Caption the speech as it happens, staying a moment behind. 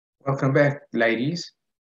Welcome back, ladies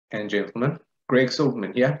and gentlemen. Greg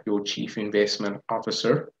Silverman here, your Chief Investment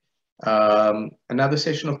Officer. Another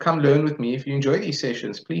session of Come Learn with Me. If you enjoy these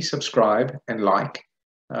sessions, please subscribe and like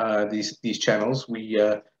these channels. We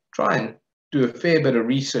try and do a fair bit of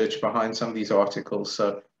research behind some of these articles.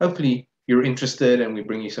 So hopefully you're interested and we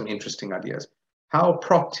bring you some interesting ideas. How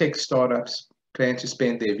Proptech startups plan to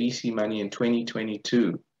spend their VC money in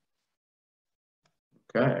 2022.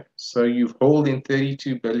 Okay, so you've hauled in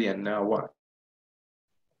 32 billion, now what?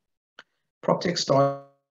 Proptech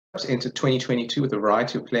startups entered 2022 with a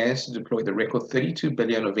variety of plans to deploy the record 32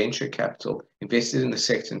 billion of venture capital invested in the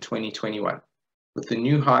sector in 2021. With the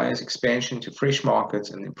new hires, expansion to fresh markets,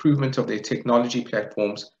 and improvement of their technology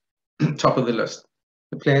platforms top of the list.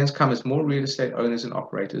 The plans come as more real estate owners and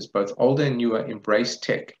operators, both older and newer, embrace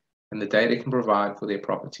tech and the data it can provide for their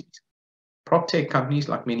properties. Proptech companies,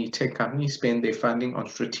 like many tech companies, spend their funding on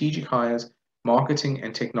strategic hires, marketing,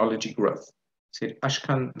 and technology growth, said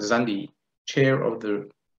Ashkan Zandi, chair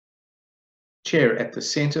at the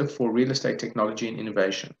Center for Real Estate Technology and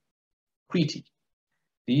Innovation, CRETI.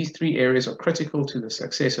 These three areas are critical to the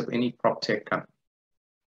success of any Proptech company.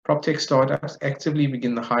 Proptech startups actively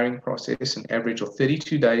begin the hiring process an average of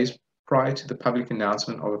 32 days prior to the public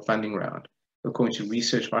announcement of a funding round, according to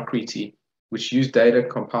research by CRETI, which use data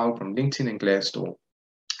compiled from LinkedIn and Glassdoor.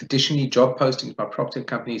 Additionally, job postings by Proptech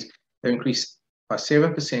companies have increased by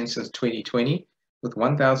 7% since 2020, with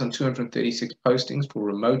 1,236 postings for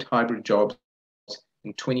remote hybrid jobs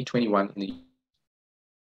in 2021 in the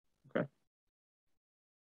UK.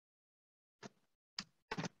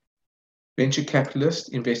 Venture capitalists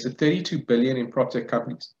invested 32 billion in Proptech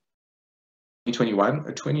companies in 2021,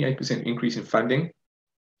 a 28% increase in funding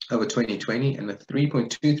over 2020 and a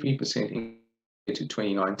 3.23% increase to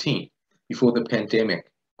 2019 before the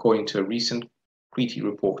pandemic, according to a recent CRETI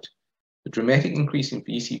report. The dramatic increase in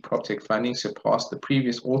VC Proptech funding surpassed the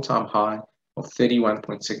previous all-time high of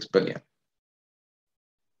 31.6 billion.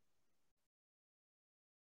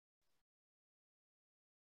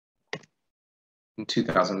 In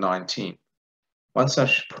 2019. One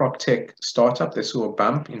such Proptech startup that saw a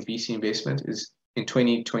bump in VC investment in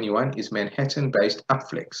 2021 is Manhattan-based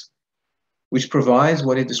Upflex, which provides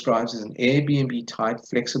what it describes as an Airbnb-type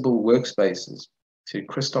flexible workspaces, to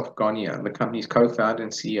Christophe Garnier, the company's co-founder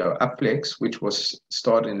and CEO. Upflex, which was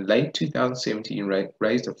started in late 2017,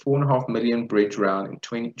 raised a $4.5 million bridge round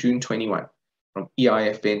in June 21 from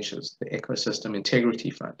EIF Ventures, the Ecosystem Integrity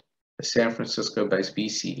Fund, a San Francisco-based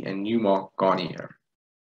VC, and Newmark Garnier.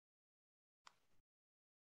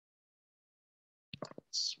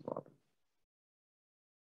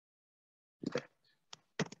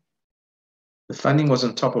 The funding was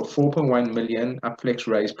on top of 4.1 million Upflex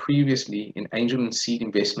raised previously in angel and seed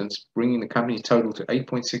investments, bringing the company's total to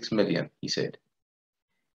 8.6 million, he said.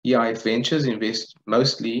 EIF Ventures invest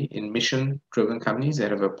mostly in mission-driven companies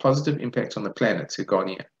that have a positive impact on the planet, said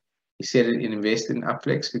Garnier. He said it invested in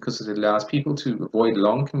Upflex because it allows people to avoid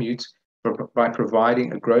long commutes by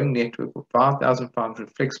providing a growing network of 5,500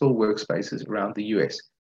 flexible workspaces around the US,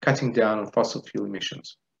 cutting down on fossil fuel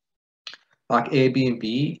emissions. Like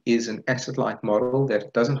Airbnb is an asset-light model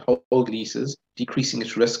that doesn't hold leases, decreasing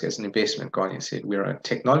its risk as an investment, Garnier said. We're a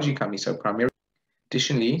technology company, so primarily.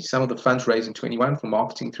 Additionally, some of the funds raised in 21 for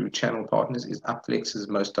marketing through channel partners is Upflex's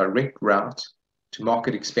most direct route to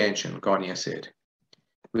market expansion, Garnier said.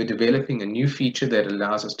 We're developing a new feature that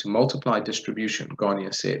allows us to multiply distribution,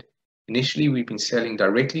 Garnier said. Initially, we've been selling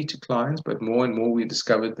directly to clients, but more and more we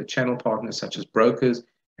discovered that channel partners such as brokers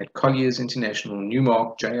at Colliers International,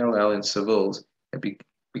 Newmark, JLL, and Savills have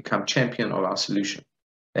become champion of our solution.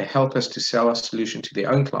 They help us to sell our solution to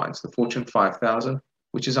their own clients, the Fortune 5000,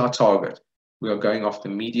 which is our target. We are going off the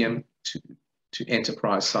medium to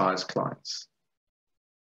enterprise size clients.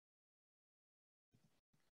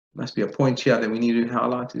 Must be a point here that we need to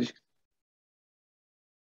highlight. Let's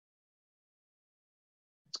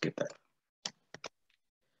get that.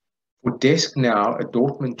 For DeskNow, a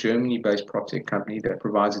Dortmund, Germany-based Proptech company that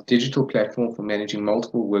provides a digital platform for managing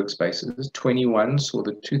multiple workspaces, 21 saw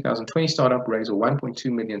the 2020 startup raise a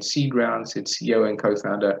 1.2 million seed round, said CEO and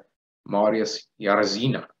co-founder Marius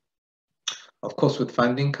Jarazina. Of course, with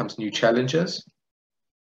funding comes new challenges.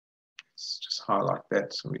 Let's just highlight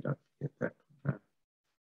that so we don't forget that.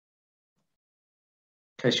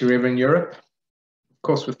 In case you're ever in Europe, of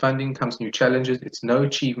course, with funding comes new challenges. It's no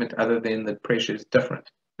achievement other than the pressure is different.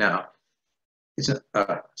 Now, it's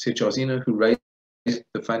said Jarazina, who raised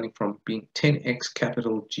the funding from being 10x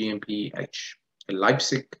Capital GmbH, a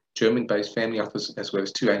Leipzig, German-based family office, as well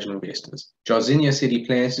as 2 angel investors. Jarazina said he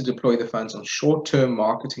plans to deploy the funds on short-term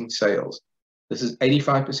marketing sales This is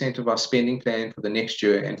 85% of our spending plan for the next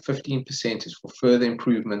year, and 15% is for further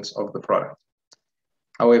improvements of the product.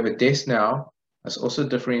 However, DeskNow must also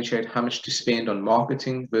differentiate how much to spend on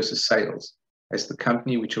marketing versus sales, as the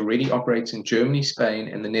company, which already operates in Germany, Spain,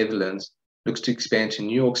 and the Netherlands, looks to expand to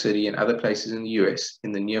New York City and other places in the US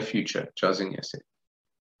in the near future, Garnier said.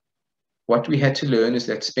 What we had to learn is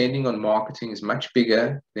that spending on marketing is much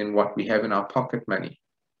bigger than what we have in our pocket money.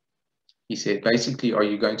 He said, basically, are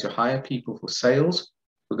you going to hire people for sales?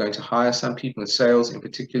 We're going to hire some people in sales in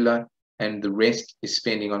particular, and the rest is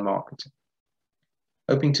spending on marketing.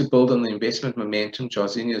 Hoping to build on the investment momentum,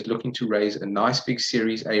 Garnier is looking to raise a nice big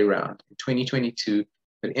Series A round in 2022,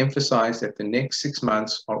 but emphasize that the next 6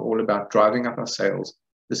 months are all about driving up our sales.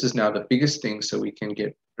 This is now the biggest thing, so we can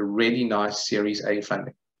get a really nice Series A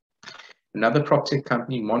funding. Another Proptech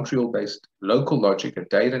company, Montreal-based Local Logic, a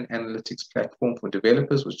data and analytics platform for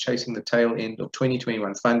developers, was chasing the tail end of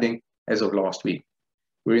 2021 funding as of last week.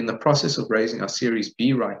 We're in the process of raising our Series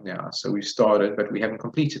B right now, so we've started, but we haven't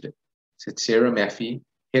completed it, said Sarah Maffey,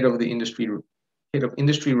 head of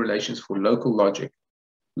industry relations for Local Logic,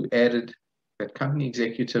 who added that company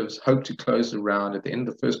executives hope to close the round at the end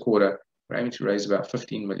of the first quarter. We're aiming to raise about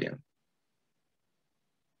 15 million.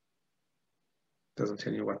 Doesn't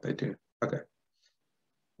tell you what they do.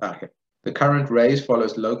 Okay. The current raise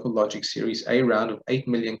follows Local Logic Series A round of 8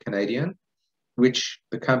 million Canadian, which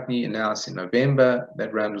the company announced in November.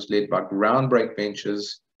 That round was led by Groundbreak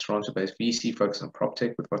Ventures, Toronto-based VC focused on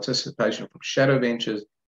PropTech, with participation from Shadow Ventures,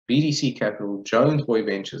 BDC Capital, Jones Boy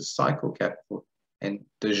Ventures, Cycle Capital, and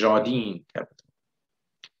Desjardins Capital.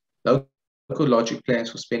 Local Logic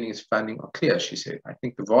plans for spending its funding are clear, she said. I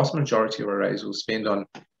think the vast majority of our raise will spend on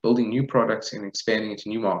building new products and expanding into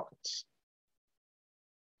new markets,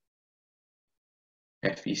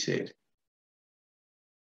 Maffey said.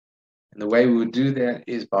 And the way we would do that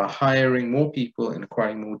is by hiring more people and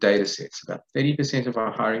acquiring more data sets. About 30% of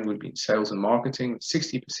our hiring would be in sales and marketing,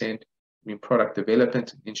 60% in product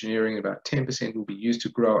development and engineering, about 10% will be used to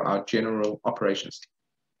grow our general operations team.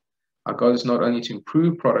 Our goal is not only to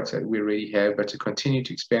improve products that we already have, but to continue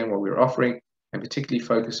to expand what we're offering, and particularly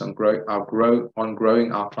focus on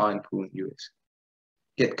growing our client pool in the US.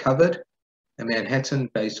 Get Covered, a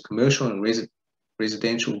Manhattan-based commercial and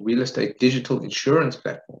residential real estate digital insurance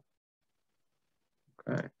platform.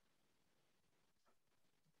 Okay.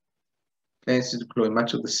 Plans to deploy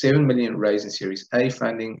much of the 7 million raised in Series A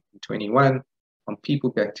funding in 21 on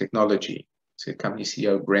people-backed technology, said company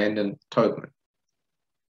CEO Brandon Tobin.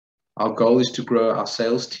 Our goal is to grow our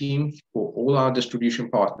sales team for all our distribution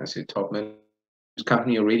partners, said Tobin, whose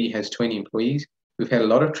company already has 20 employees. We've had a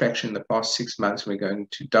lot of traction in the past 6 months, and we're going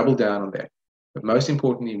to double down on that. But most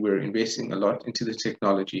importantly, we're investing a lot into the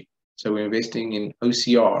technology. So we're investing in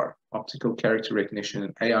OCR, optical character recognition,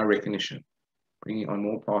 and AI recognition, bringing on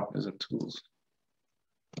more partners and tools.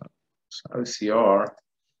 So OCR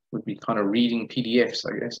would be kind of reading PDFs,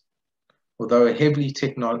 I guess. Although a heavily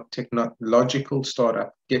technological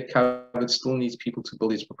startup, Get Covered still needs people to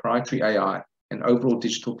build its proprietary AI and overall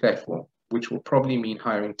digital platform, which will probably mean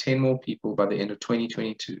hiring 10 more people by the end of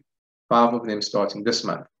 2022, 5 of them starting this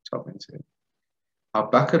month, Tobin said. Our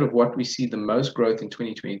bucket of what we see the most growth in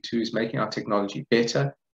 2022 is making our technology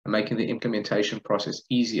better and making the implementation process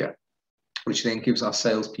easier, which then gives our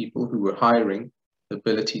salespeople who we're hiring the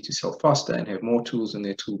ability to sell faster and have more tools in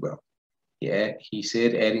their tool belt. Yeah, he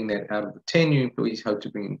said, adding that out of the 10 new employees hope to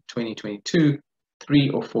bring in 2022, 3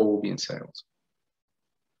 or 4 will be in sales.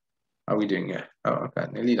 How are we doing here? Oh, okay,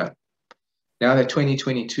 nearly done. Now that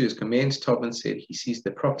 2022 has commenced, Tobin said he sees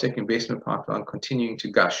the PropTech investment pipeline continuing to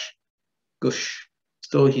gush.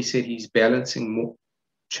 Still, he said he's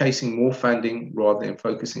chasing more funding rather than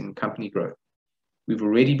focusing on company growth. We've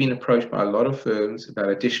already been approached by a lot of firms about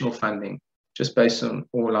additional funding just based on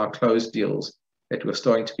all our closed deals that were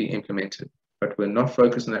starting to be implemented. But we're not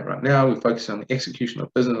focused on that right now. We're focused on the execution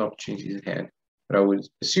of business opportunities at hand. But I would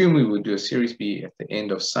assume we would do a Series B at the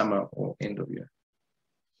end of summer or end of year.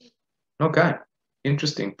 Okay,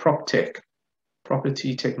 interesting. Proptech,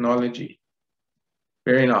 property technology.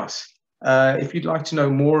 Very nice. If you'd like to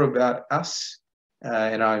know more about us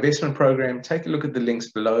and our investment program, take a look at the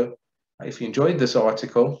links below. If you enjoyed this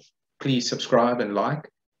article, please subscribe and like.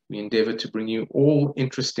 We endeavor to bring you all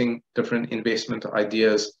interesting different investment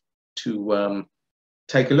ideas to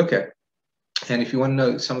take a look at. And if you want to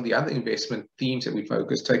know some of the other investment themes that we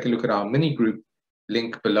focus, take a look at our mini group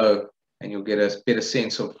link below, and you'll get a better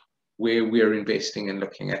sense of where we're investing and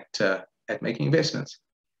looking at making investments.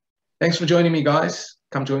 Thanks for joining me, guys.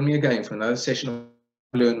 Come join me again for another session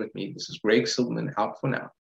of Learn With Me. This is Greg Silverman, out for now.